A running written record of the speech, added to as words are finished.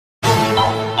Hello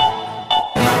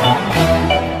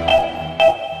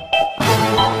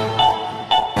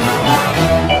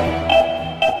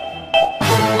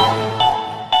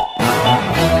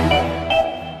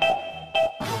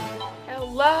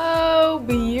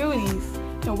beauties,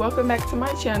 and welcome back to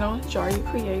my channel, Jari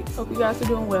Creates. Hope you guys are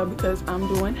doing well because I'm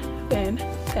doing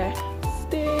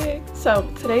fantastic.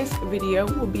 So today's video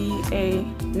will be a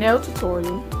nail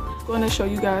tutorial. I'm going to show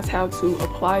you guys how to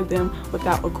apply them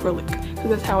without acrylic, because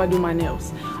that's how I do my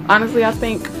nails. Honestly, I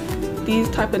think these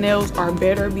type of nails are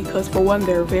better because, for one,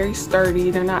 they're very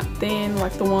sturdy. They're not thin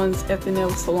like the ones at the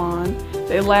nail salon.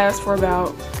 They last for about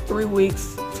 3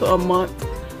 weeks to a month.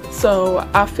 So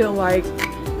I feel like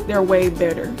they're way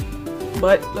better.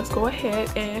 But let's go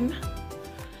ahead and jump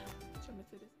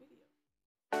into this video.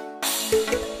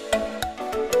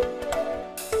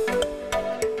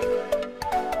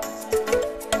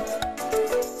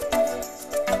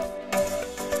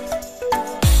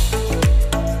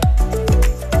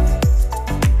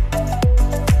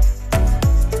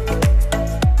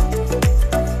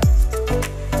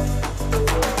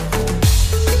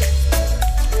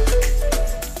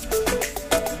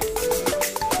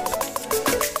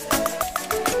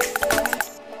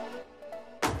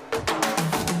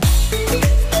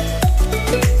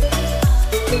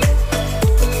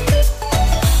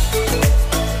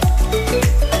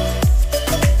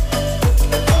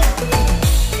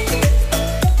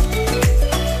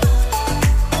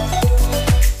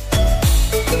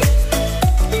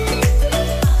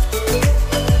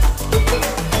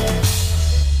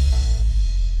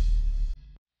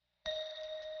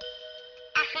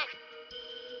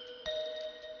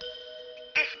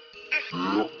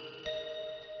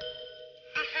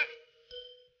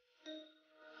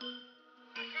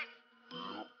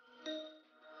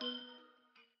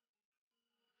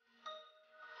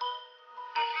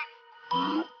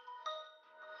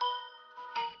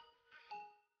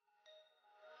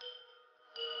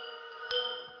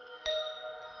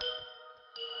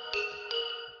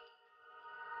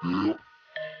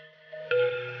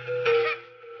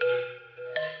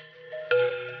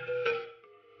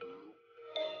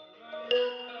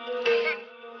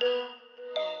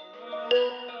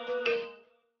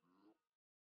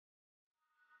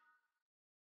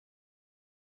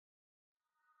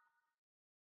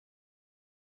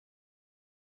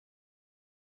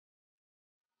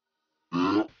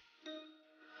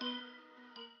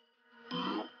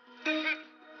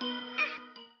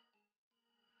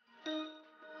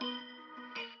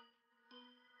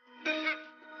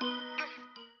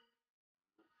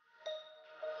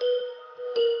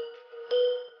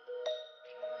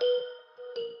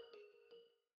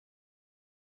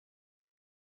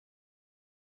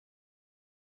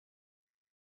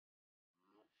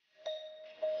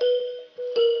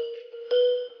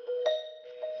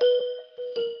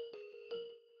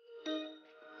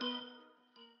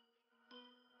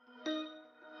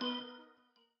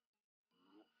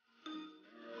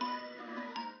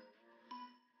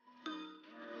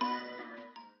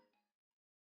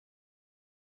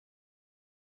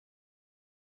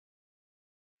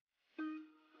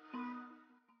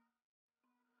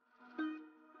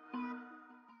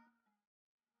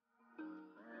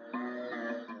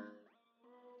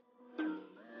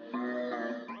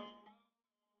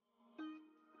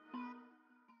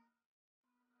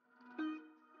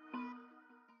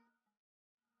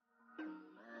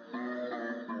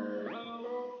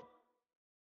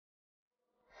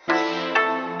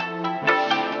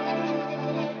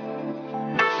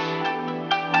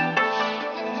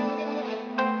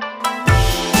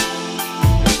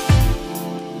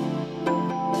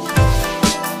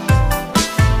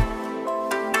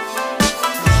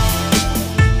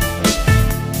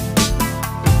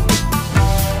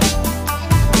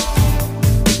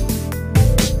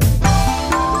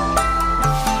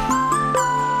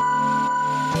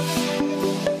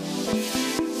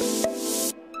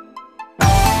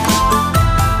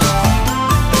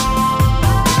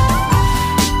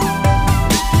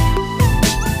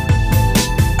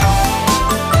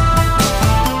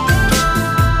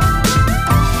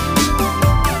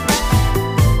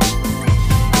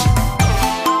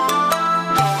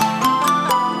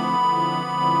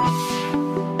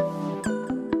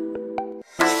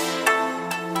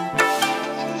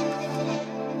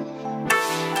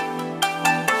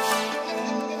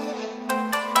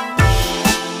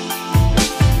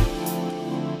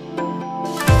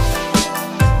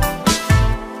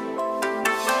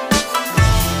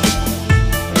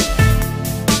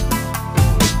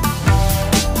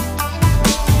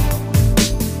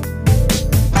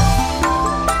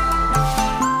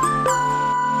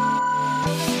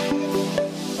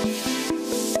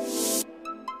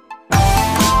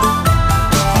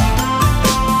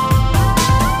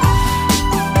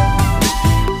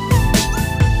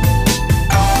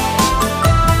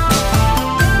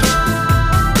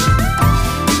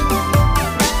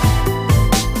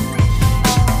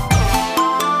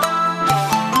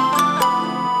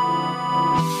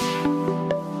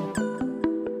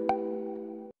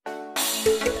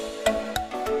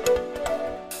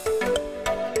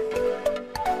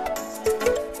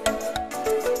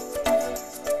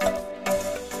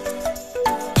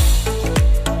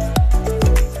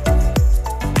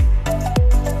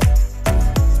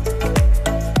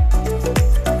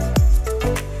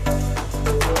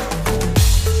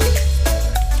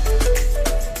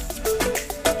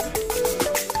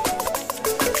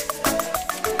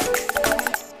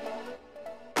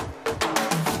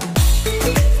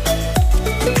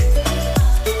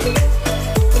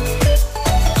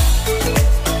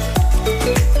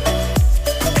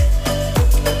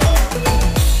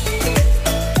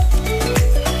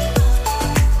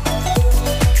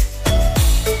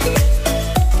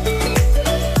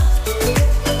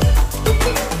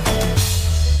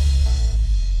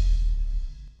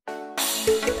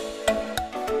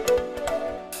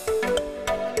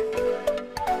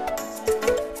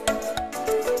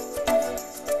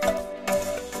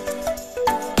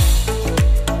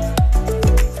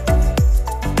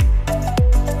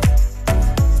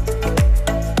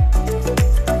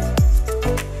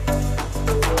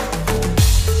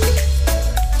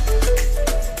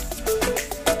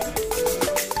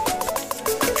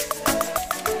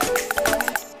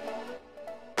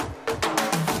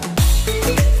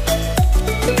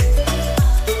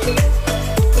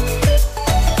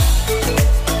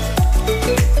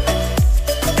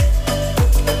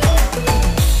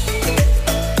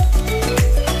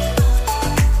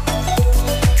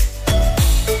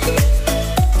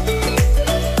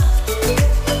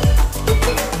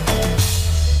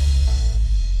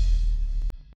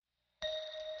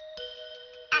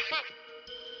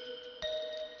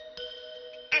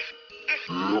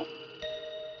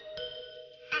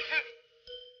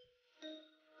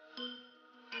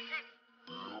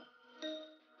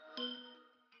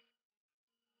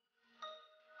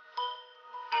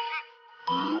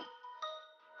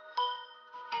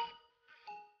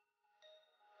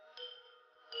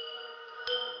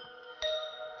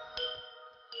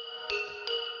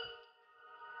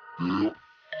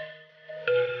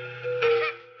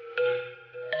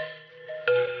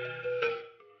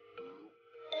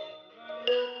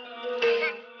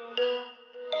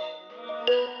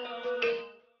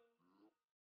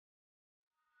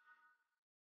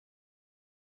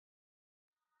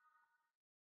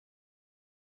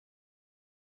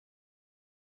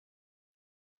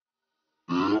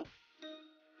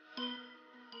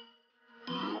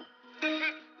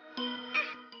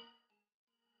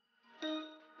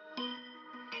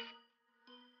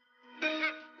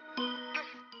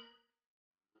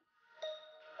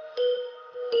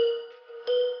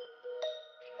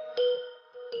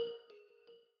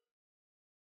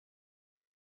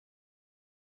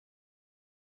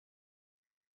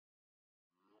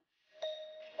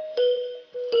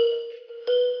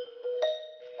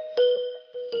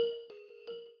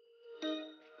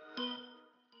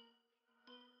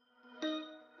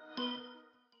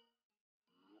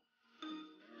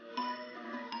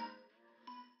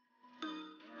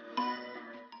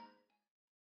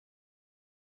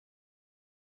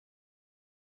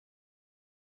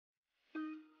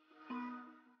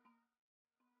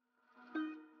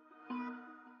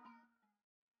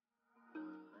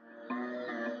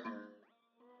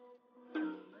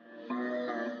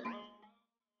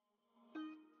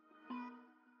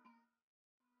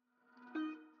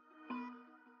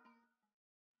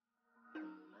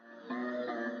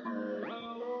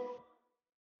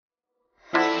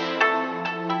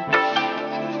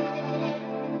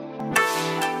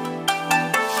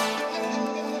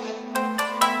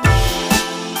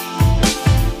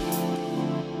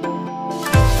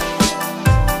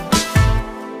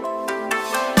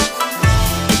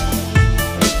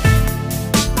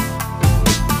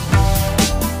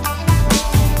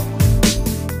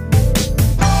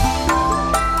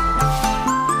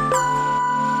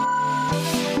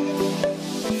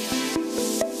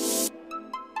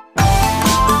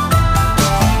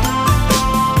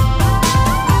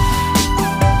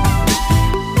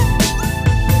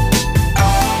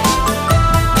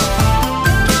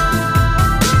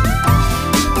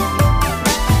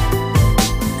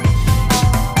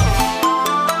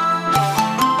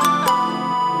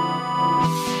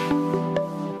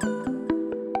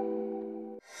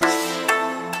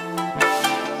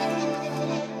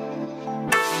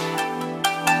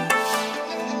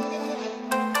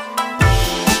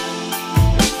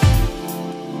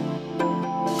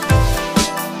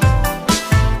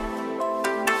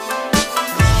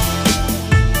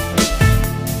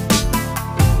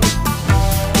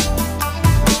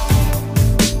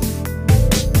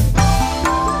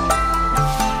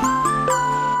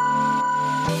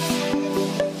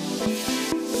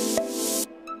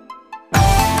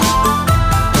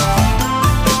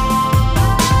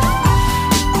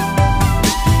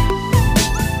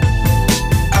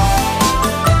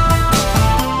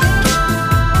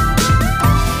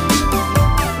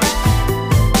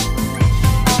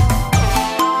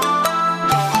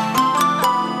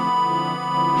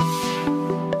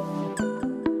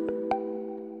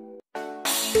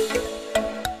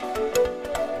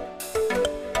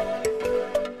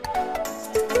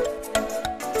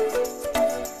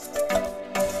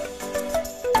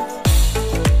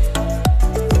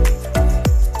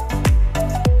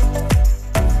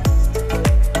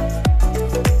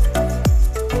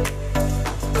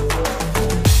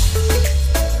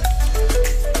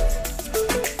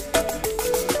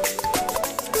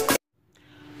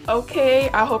 Okay,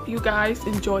 I hope you guys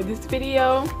enjoyed this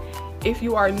video. If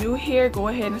you are new here, go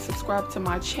ahead and subscribe to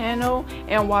my channel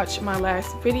and watch my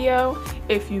last video.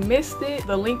 If you missed it,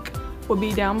 the link will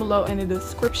be down below in the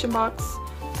description box.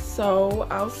 So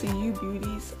I'll see you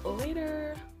beauties later.